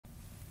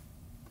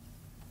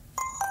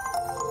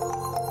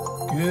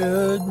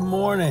Good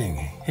morning.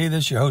 Hey,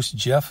 this is your host,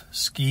 Jeff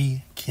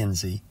Ski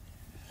Kinsey.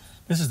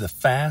 This is the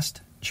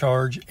Fast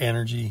Charge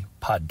Energy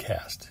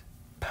Podcast,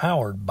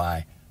 powered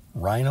by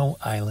Rhino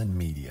Island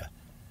Media.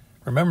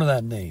 Remember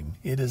that name.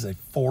 It is a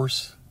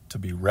force to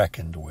be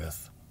reckoned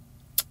with.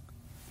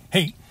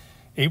 Hey,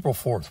 April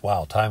 4th.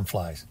 Wow, time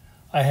flies.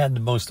 I had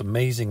the most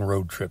amazing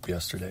road trip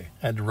yesterday.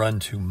 I had to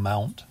run to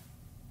Mount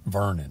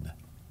Vernon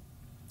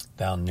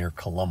down near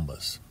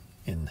Columbus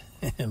in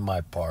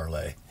my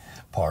parlance.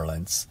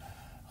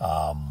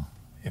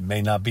 It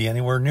may not be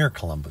anywhere near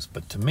Columbus,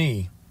 but to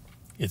me,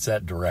 it's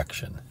that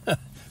direction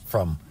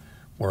from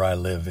where I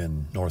live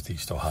in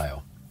Northeast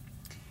Ohio.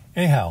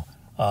 Anyhow,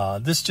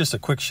 this is just a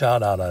quick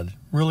shout out. I'd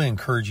really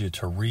encourage you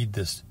to read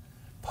this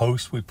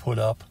post we put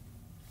up,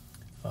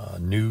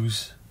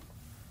 news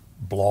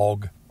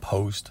blog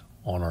post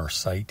on our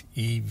site,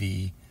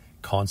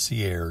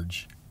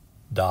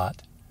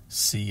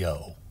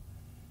 evconcierge.co,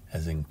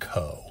 as in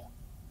co.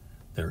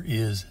 There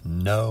is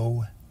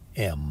no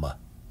M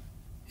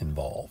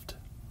involved.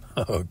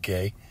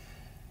 Okay?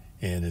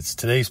 And it's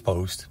today's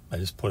post. I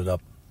just put it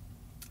up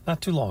not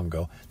too long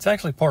ago. It's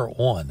actually part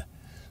 1.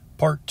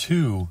 Part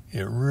 2,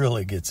 it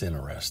really gets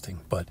interesting.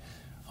 But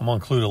I'm going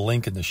to include a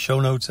link in the show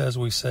notes, as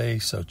we say.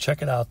 So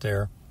check it out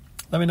there.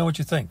 Let me know what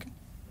you think.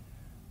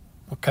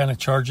 What kind of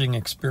charging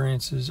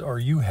experiences are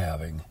you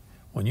having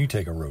when you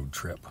take a road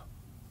trip?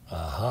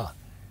 Aha.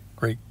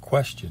 Great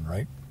question,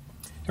 right?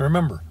 And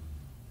remember,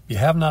 you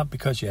have not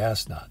because you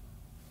ask not.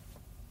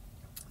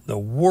 The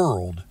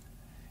world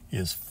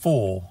is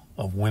full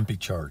of wimpy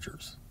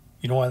chargers.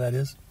 You know why that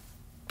is?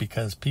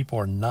 Because people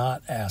are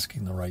not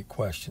asking the right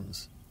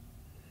questions.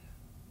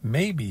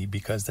 Maybe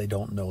because they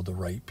don't know the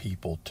right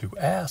people to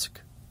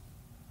ask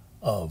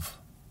of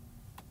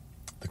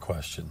the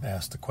question,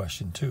 ask the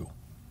question to.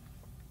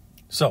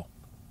 So,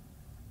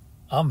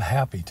 I'm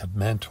happy to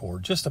mentor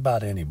just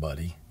about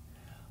anybody.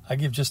 I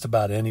give just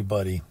about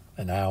anybody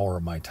an hour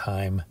of my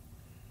time,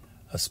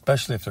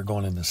 especially if they're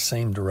going in the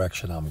same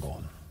direction I'm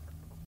going.